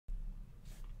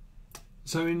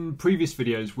So in previous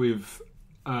videos we've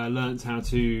learnt how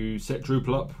to set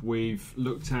Drupal up. We've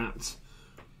looked at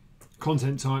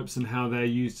content types and how they're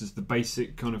used as the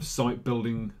basic kind of site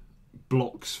building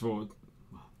blocks for,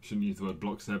 I shouldn't use the word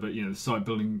blocks there, but you know, the site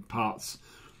building parts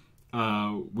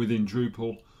within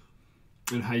Drupal,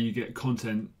 and how you get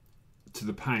content to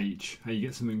the page, how you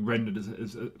get something rendered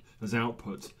as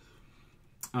output.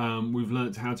 We've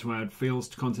learnt how to add fields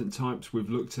to content types. We've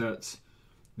looked at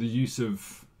the use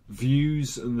of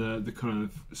views and the kind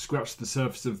of scratch the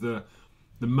surface of the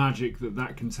magic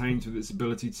that contains, with its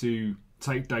ability to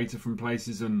take data from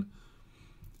places and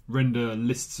render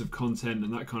lists of content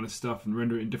and that kind of stuff, and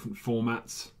render it in different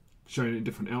formats, showing it in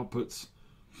different outputs.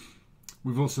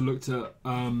 We've also looked at,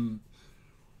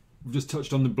 we've just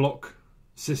touched on the block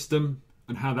system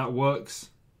and how that works.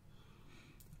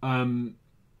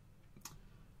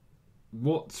 We'll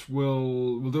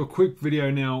do a quick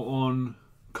video now on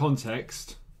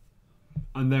context,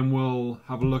 and then we'll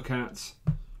have a look at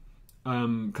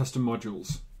custom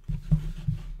modules.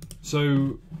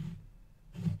 So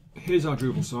here's our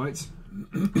Drupal site,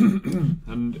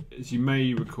 and as you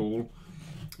may recall,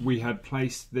 we had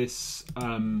placed this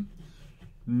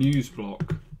news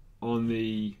block on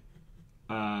the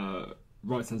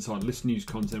right hand side. List news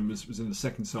content was in the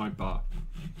second sidebar.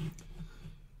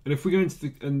 And if we go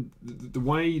into the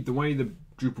way the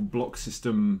Drupal block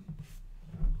system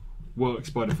works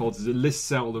by default is it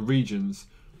lists out all the regions.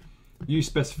 You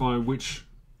specify which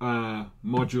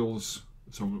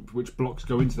which blocks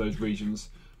go into those regions,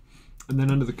 and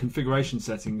then under the configuration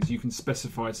settings you can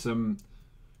specify some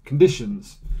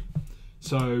conditions.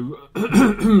 So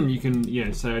you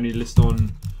can say only list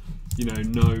on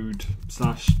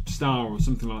node/star or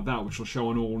something like that, which will show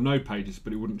on all node pages,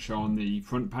 but it wouldn't show on the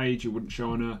front page. It wouldn't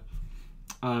show on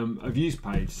a views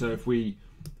page. So if we,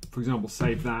 for example,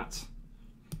 save that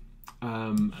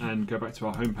and go back to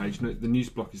our home page, the news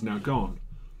block is now gone.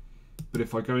 But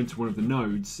if I go into one of the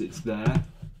nodes, it's there.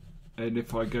 And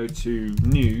if I go to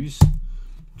news,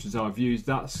 which is our views,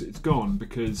 it's gone,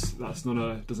 because that's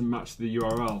not doesn't match the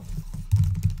URL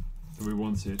that we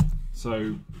wanted.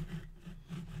 So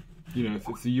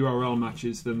if the URL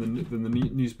matches, then the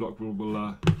news block will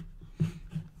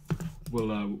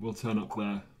turn up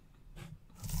there.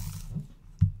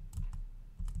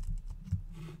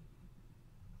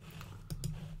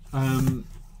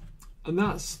 And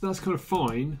that's kind of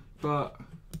fine, but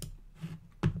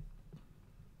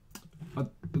I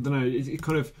don't know. It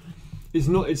kind of it's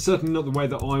certainly not the way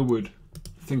that I would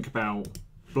think about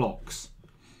blocks.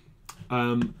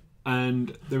 And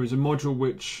there is a module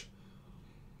which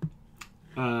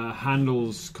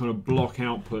handles kind of block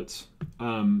output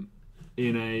in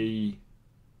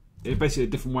basically a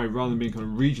different way. Rather than being kind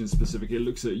of region specific, it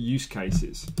looks at use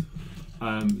cases.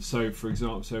 So for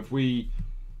example, if we're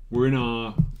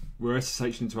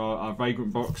SSH into our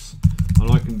vagrant box,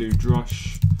 and I can do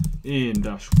drush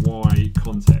in-y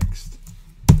context,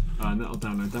 and that'll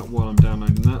download that. While I'm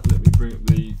downloading that, let me bring up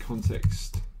the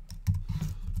context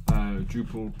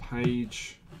Drupal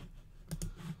page.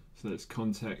 So that's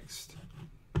context.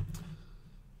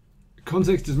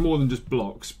 Context is more than just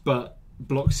blocks, but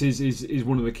blocks is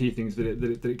one of the key things that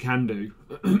it can do.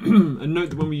 And note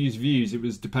that when we use views, it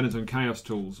was dependent on chaos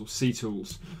tools or C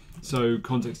tools. So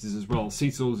context is as well.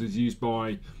 C tools is used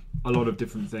by a lot of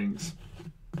different things.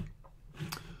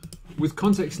 With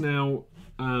context now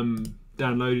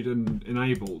downloaded and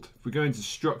enabled, if we go into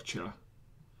structure,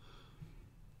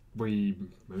 we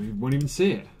won't even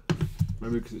see it.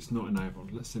 Maybe because it's not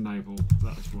enabled. Let's enable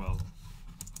that as well.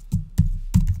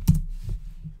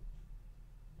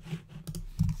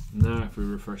 Now if we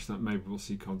refresh that, maybe we'll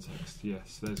see context.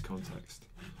 Yes, there's context.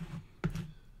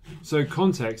 So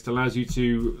context allows you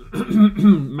to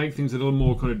make things a little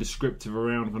more kind of descriptive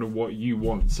around kind of what you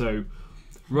want. So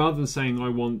rather than saying I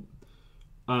want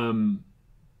a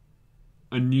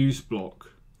news block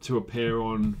to appear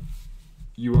on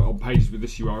pages with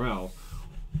this URL,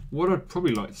 what I'd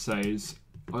probably like to say is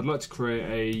I'd like to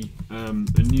create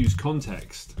a news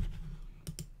context,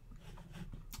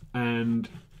 and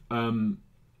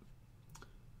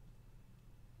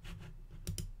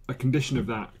a condition of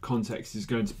that context is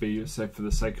going to be, let's say for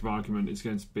the sake of argument, it's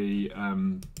going to be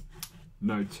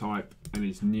node type and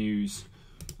it's news,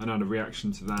 and add a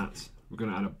reaction to that. We're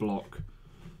going to add a block.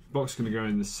 The block's going to go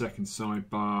in the second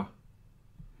sidebar.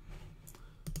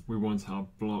 We want our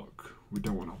block. We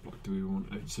don't want our block, do we?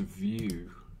 Want it's a view,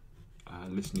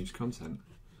 list news content,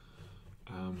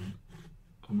 and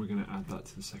we're going to add that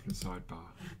to the second sidebar.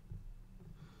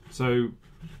 So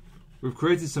we've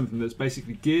created something that's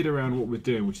basically geared around what we're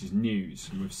doing, which is news,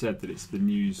 and we've said that it's the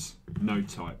news node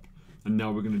type. and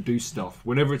now we're going to do stuff.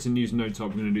 Whenever it's a news node type,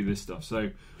 we're going to do this stuff. So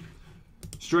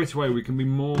straight away we can be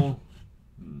more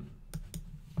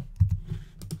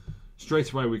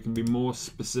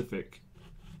specific.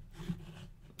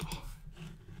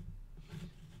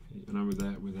 I know we're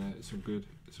there. It's all good.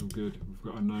 We've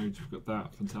got our nodes. We've got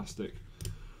that. Fantastic.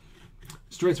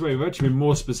 Straight away, we've actually been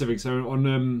more specific. So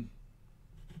on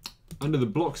under the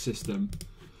block system,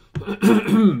 we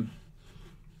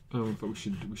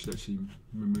should actually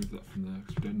remove that from there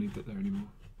because we don't need that there anymore.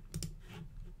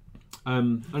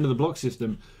 Under the block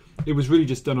system, it was really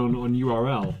just done on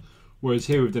URL, whereas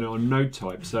here we've done it on node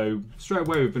type. So straight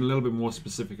away, we've been a little bit more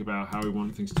specific about how we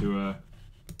want things to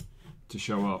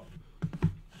show up.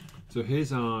 So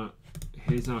here's our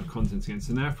content again.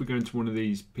 So now if we go into one of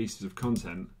these pieces of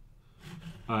content,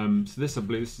 so this, I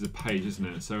believe this is a page, isn't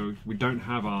it? So we don't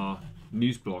have our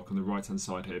news block on the right hand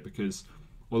side here because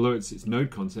although it's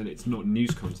node content, it's not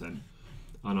news content,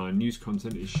 and our news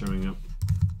content is showing up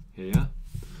here.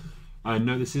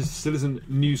 No, still isn't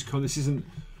news content. This isn't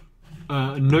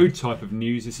a node type of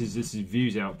news. This is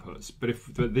views outputs.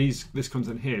 But this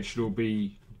content here should all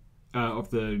be of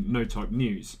the node type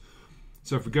news.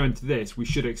 So if we go into this, we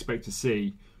should expect to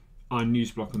see our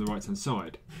news block on the right hand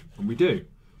side, and we do.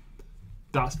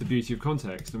 That's the beauty of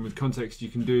context, and with context you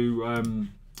can do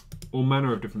all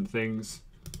manner of different things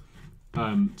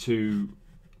to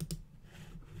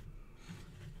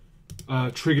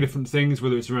trigger different things,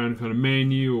 whether it's around kind of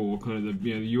menu or kind of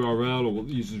the URL or what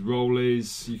the user's role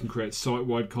is. You can create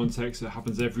site-wide context that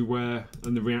happens everywhere,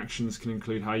 and the reactions can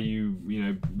include how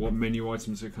what menu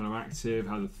items are kind of active,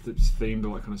 how it's themed,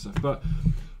 all that kind of stuff. But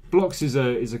blocks is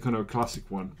a kind of a classic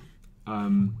one.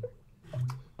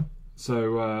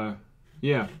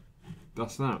 Yeah,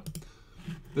 that's that.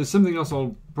 There's something else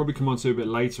I'll probably come on to a bit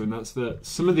later, and that's that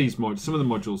some of the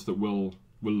modules that we'll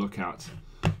look at,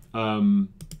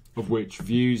 of which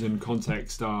views and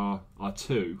context are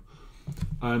two.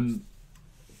 I'd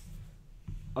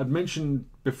mentioned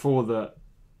before that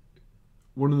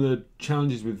one of the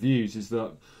challenges with views is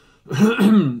that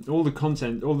all the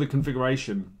content, all the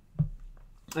configuration,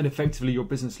 and effectively your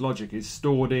business logic is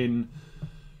stored in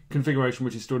configuration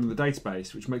which is stored in the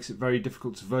database, which makes it very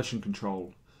difficult to version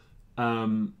control.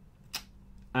 And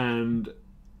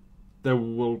there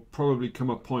will probably come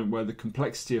a point where the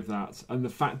complexity of that and the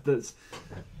fact that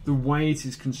the way it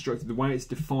is constructed, the way it's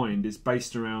defined, is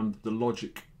based around the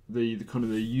logic, the kind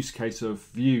of the use case of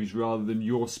views rather than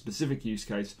your specific use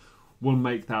case, will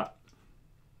make that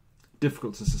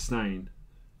difficult to sustain.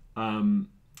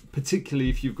 Particularly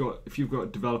if you've got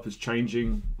developers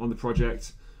changing on the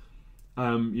project.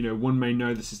 One may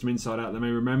know the system inside out. They may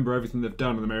remember everything they've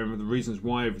done, and they may remember the reasons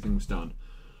why everything was done.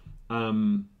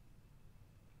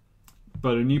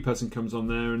 But a new person comes on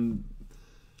there and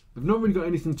they've not really got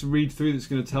anything to read through that's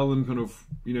going to tell them kind of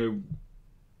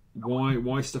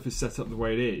why stuff is set up the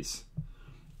way it is.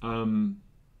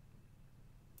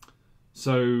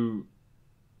 So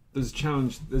there's a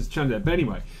challenge there. But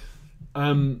anyway,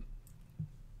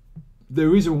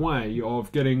 there is a way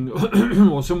of getting,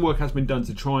 or some work has been done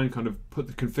to try and kind of put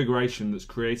the configuration that's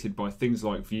created by things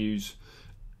like views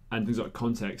and things like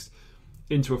context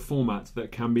into a format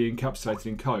that can be encapsulated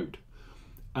in code.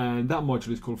 And that module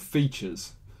is called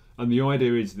features. And the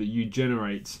idea is that you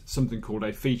generate something called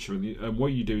a feature. And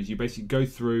what you do is you basically go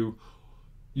through,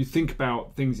 you think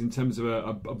about things in terms of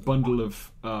a bundle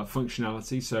of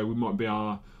functionality. So we might be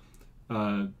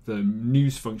the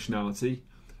news functionality.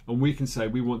 And we can say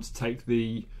we want to take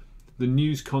the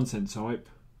news content type,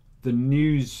 the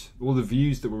news, all the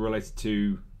views that were related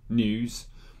to news,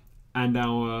 and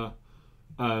our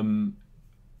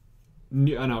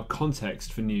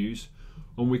context for news,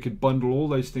 and we could bundle all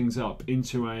those things up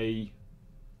into a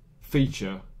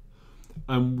feature.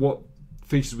 And what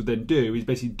features would then do is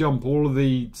basically dump all of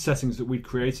the settings that we'd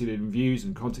created in views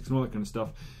and context and all that kind of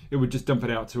stuff. It would just dump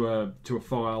it out to a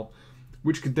file,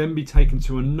 which could then be taken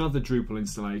to another Drupal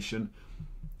installation.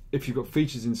 If you've got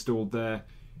features installed there,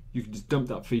 you can just dump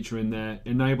that feature in there,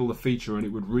 enable the feature, and it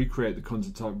would recreate the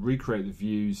content type, recreate the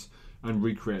views, and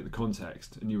recreate the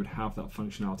context, and you would have that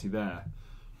functionality there.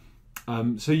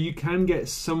 So you can get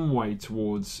some way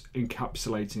towards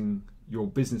encapsulating your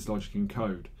business logic in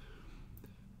code,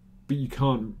 but you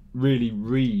can't really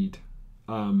read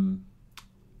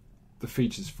the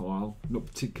features file. Not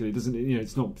particularly. It doesn't.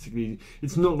 It's not particularly.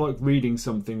 It's not like reading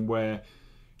something where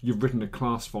you've written a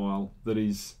class file that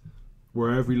is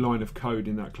where every line of code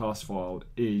in that class file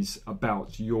is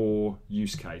about your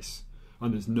use case,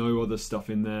 and there's no other stuff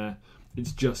in there.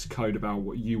 It's just code about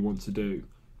what you want to do.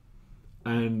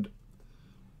 And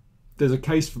there's a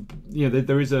case for,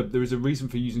 there is a reason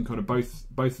for using kind of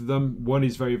both of them. One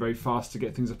is very, very fast to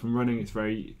get things up and running. It's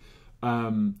very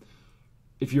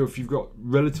if you've got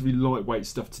relatively lightweight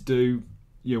stuff to do,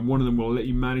 one of them will let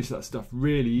you manage that stuff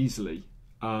really easily.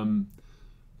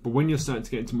 But when you're starting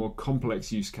to get into more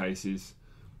complex use cases,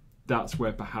 that's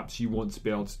where perhaps you want to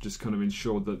be able to just kind of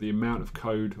ensure that the amount of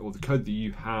code, or the code that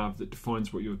you have that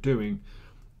defines what you're doing,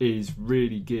 is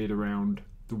really geared around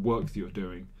the work that you're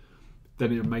doing.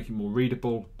 Then it'll make it more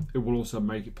readable. It will also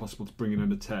make it possible to bring it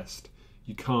under test.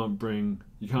 You can't bring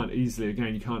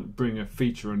a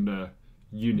feature under a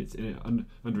unit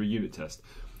test.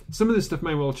 Some of this stuff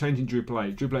may well change in Drupal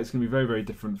 8. Drupal 8 is going to be very, very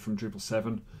different from Drupal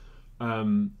 7.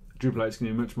 Drupal 8 is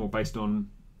going to be much more based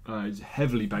on, it's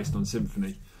heavily based on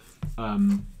Symfony,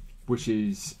 which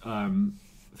is, I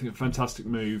think, a fantastic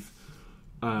move,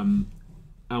 and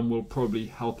will probably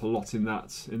help a lot in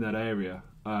that area.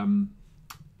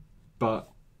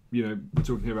 But we're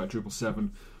talking here about Drupal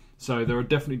 7, so there are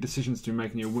definitely decisions to be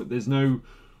making.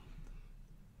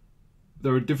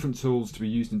 There are different tools to be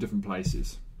used in different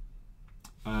places.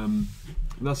 And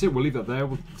that's it. We'll leave that there.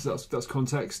 That's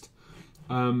context.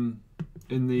 In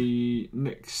the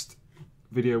next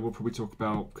video, we'll probably talk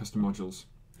about custom modules.